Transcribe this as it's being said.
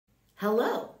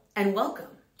Hello and welcome.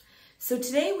 So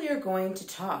today we are going to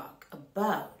talk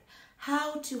about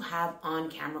how to have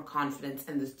on-camera confidence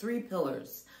and the 3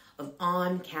 pillars of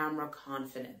on-camera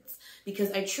confidence.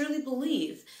 Because I truly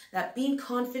believe that being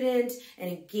confident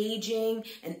and engaging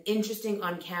and interesting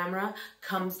on camera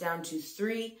comes down to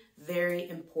 3 very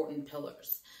important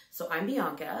pillars. So I'm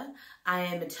Bianca. I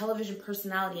am a television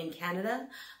personality in Canada.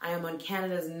 I am on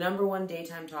Canada's #1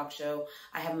 daytime talk show.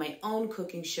 I have my own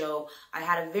cooking show. I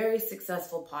had a very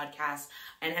successful podcast.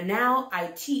 And now I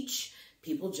teach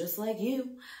people just like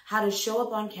you how to show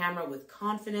up on camera with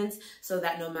confidence so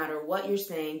that no matter what you're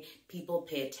saying, people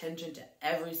pay attention to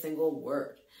every single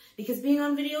word. Because being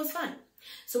on video is fun.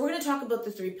 So we're going to talk about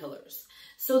the 3 pillars.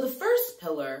 So the first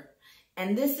pillar,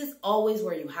 and this is always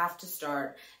where you have to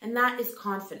start, and that is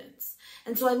confidence.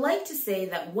 And so I like to say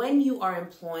that when you are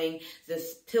employing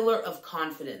this pillar of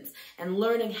confidence and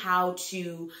learning how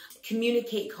to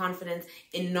communicate confidence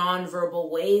in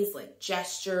nonverbal ways like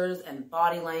gestures and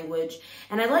body language,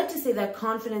 and I like to say that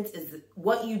confidence is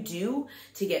what you do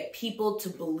to get people to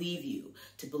believe you,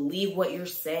 to believe what you're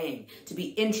saying, to be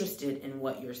interested in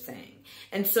what you're saying.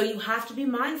 And so you have to be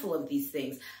mindful of these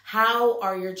things. How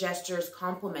are your gestures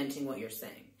complementing what you're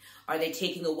saying? Are they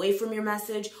taking away from your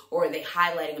message, or are they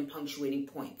highlighting and punctuating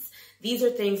points? These are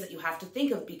things that you have to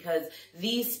think of because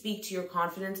these speak to your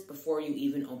confidence before you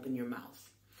even open your mouth.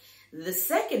 The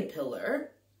second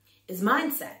pillar is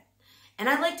mindset. And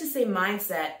I like to say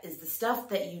mindset is the stuff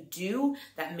that you do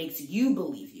that makes you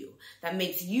believe you, that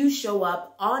makes you show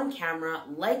up on camera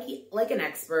like an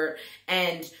expert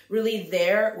and really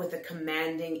there with a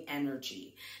commanding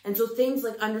energy. And so things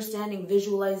like understanding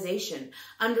visualization,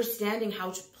 understanding how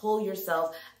to pull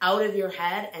yourself out of your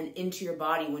head and into your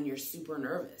body when you're super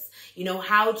nervous. You know,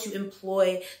 how to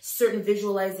employ certain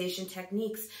visualization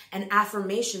techniques and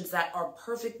affirmations that are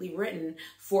perfectly written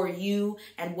for you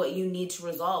and what you need to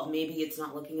resolve. Maybe it's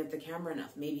not looking at the camera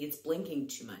enough. Maybe it's blinking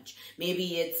too much.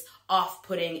 Maybe it's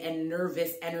off-putting and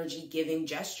nervous energy-giving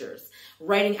gestures.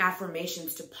 Writing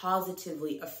affirmations to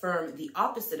positively affirm the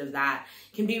opposite of that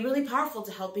can be really powerful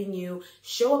to helping you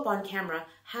show up on camera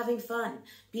having fun,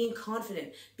 being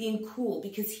confident, being cool.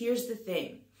 Because here's the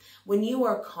thing. When you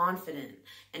are confident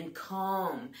and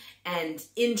calm and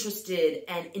interested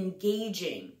and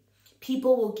engaging,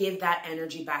 people will give that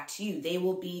energy back to you. They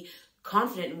will be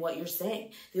confident in what you're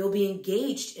saying. They will be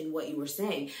engaged in what you are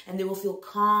saying, and they will feel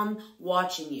calm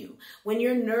watching you. When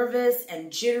you're nervous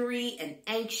and jittery and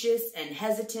anxious and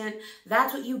hesitant,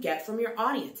 that's what you get from your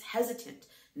audience. Hesitant,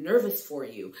 nervous for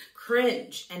you,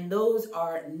 cringe, and those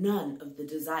are none of the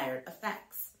desired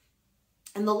effects.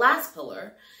 And the last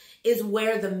pillar is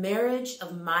where the marriage of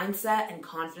mindset and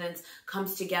confidence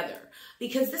comes together.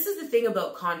 Because this is the thing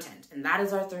about content, and that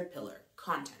is our 3rd pillar,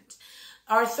 content.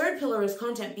 Our 3rd pillar is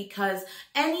content because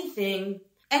any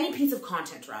piece of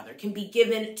content rather, can be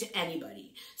given to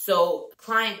anybody. So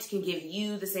clients can give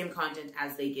you the same content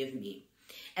as they give me.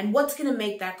 And what's going to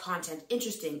make that content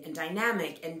interesting and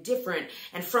dynamic and different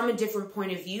and from a different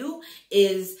point of view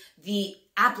is the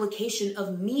application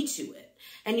of me to it.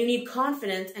 And you need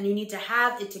confidence, and you need to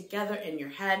have it together in your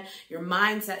head. Your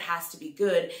mindset has to be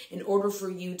good in order for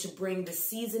you to bring the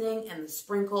seasoning and the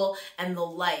sprinkle and the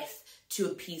life to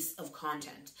a piece of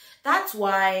content. That's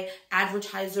why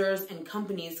advertisers and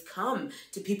companies come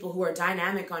to people who are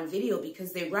dynamic on video,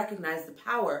 because they recognize the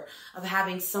power of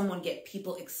having someone get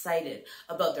people excited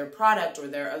about their product or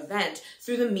their event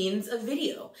through the means of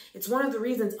video. It's one of the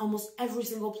reasons almost every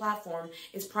single platform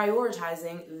is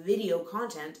prioritizing video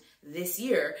content this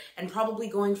year and probably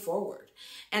going forward.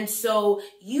 And so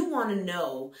you want to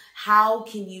know, how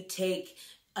can you take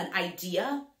an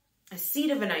idea, a seed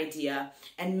of an idea,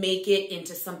 and make it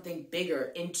into something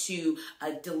bigger, into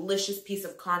a delicious piece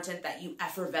of content that you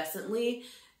effervescently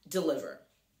deliver.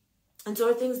 And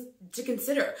so are things to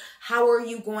consider. How are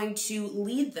you going to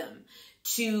lead them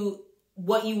to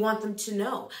what you want them to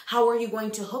know? How are you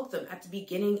going to hook them at the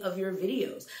beginning of your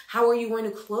videos? How are you going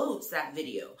to close that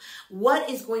video? What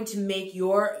is going to make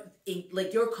your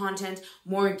content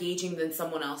more engaging than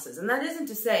someone else's? And that isn't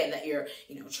to say that you're,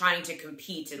 trying to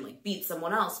compete and beat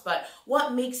someone else, but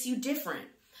what makes you different?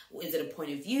 Is it a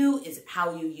point of view? Is it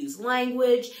how you use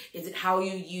language? Is it how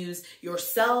you use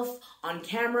yourself on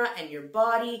camera and your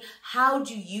body? How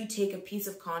do you take a piece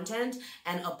of content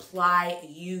and apply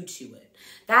you to it?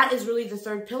 That is really the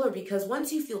third pillar, because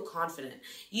once you feel confident,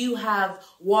 you have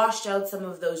washed out some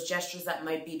of those gestures that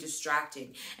might be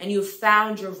distracting, and you've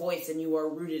found your voice and you are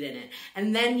rooted in it.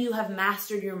 And then you have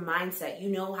mastered your mindset. You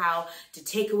know how to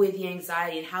take away the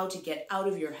anxiety and how to get out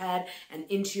of your head and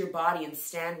into your body and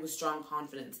stand with strong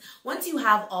confidence. Once you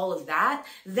have all of that,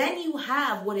 then you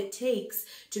have what it takes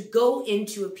to go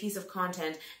into a piece of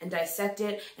content and dissect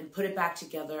it and put it back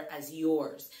together as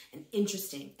yours. An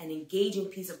interesting and engaging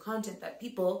piece of content that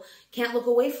people can't look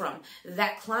away from,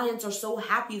 that clients are so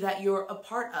happy that you're a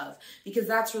part of, because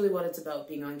that's really what it's about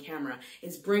being on camera,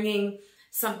 is bringing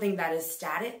something that is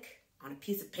static on a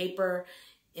piece of paper,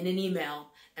 in an email,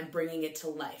 and bringing it to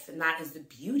life. And that is the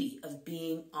beauty of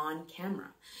being on camera.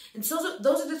 And so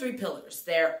those are the three pillars.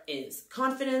 There is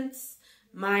confidence,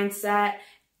 mindset,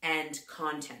 and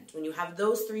content. When you have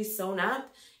those three sewn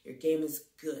up, your game is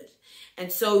good.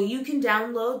 And so you can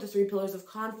download the 3 Pillars of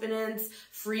Confidence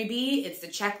freebie. It's the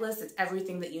checklist. It's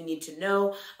everything that you need to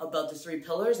know about the 3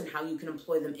 pillars and how you can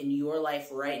employ them in your life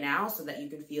right now so that you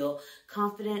can feel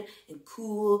confident and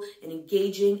cool and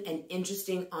engaging and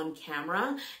interesting on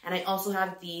camera. And I also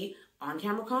have the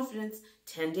On-Camera Confidence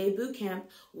 10-day bootcamp,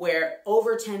 where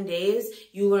over 10 days,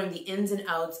 you learn the ins and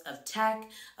outs of tech,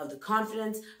 of the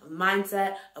confidence, of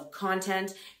mindset, of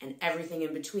content, and everything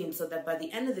in between, so that by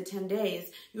the end of the 10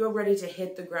 days, you are ready to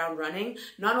hit the ground running,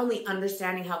 not only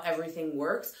understanding how everything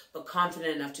works, but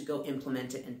confident enough to go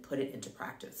implement it and put it into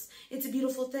practice. It's a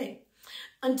beautiful thing.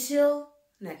 Until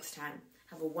next time,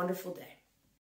 have a wonderful day.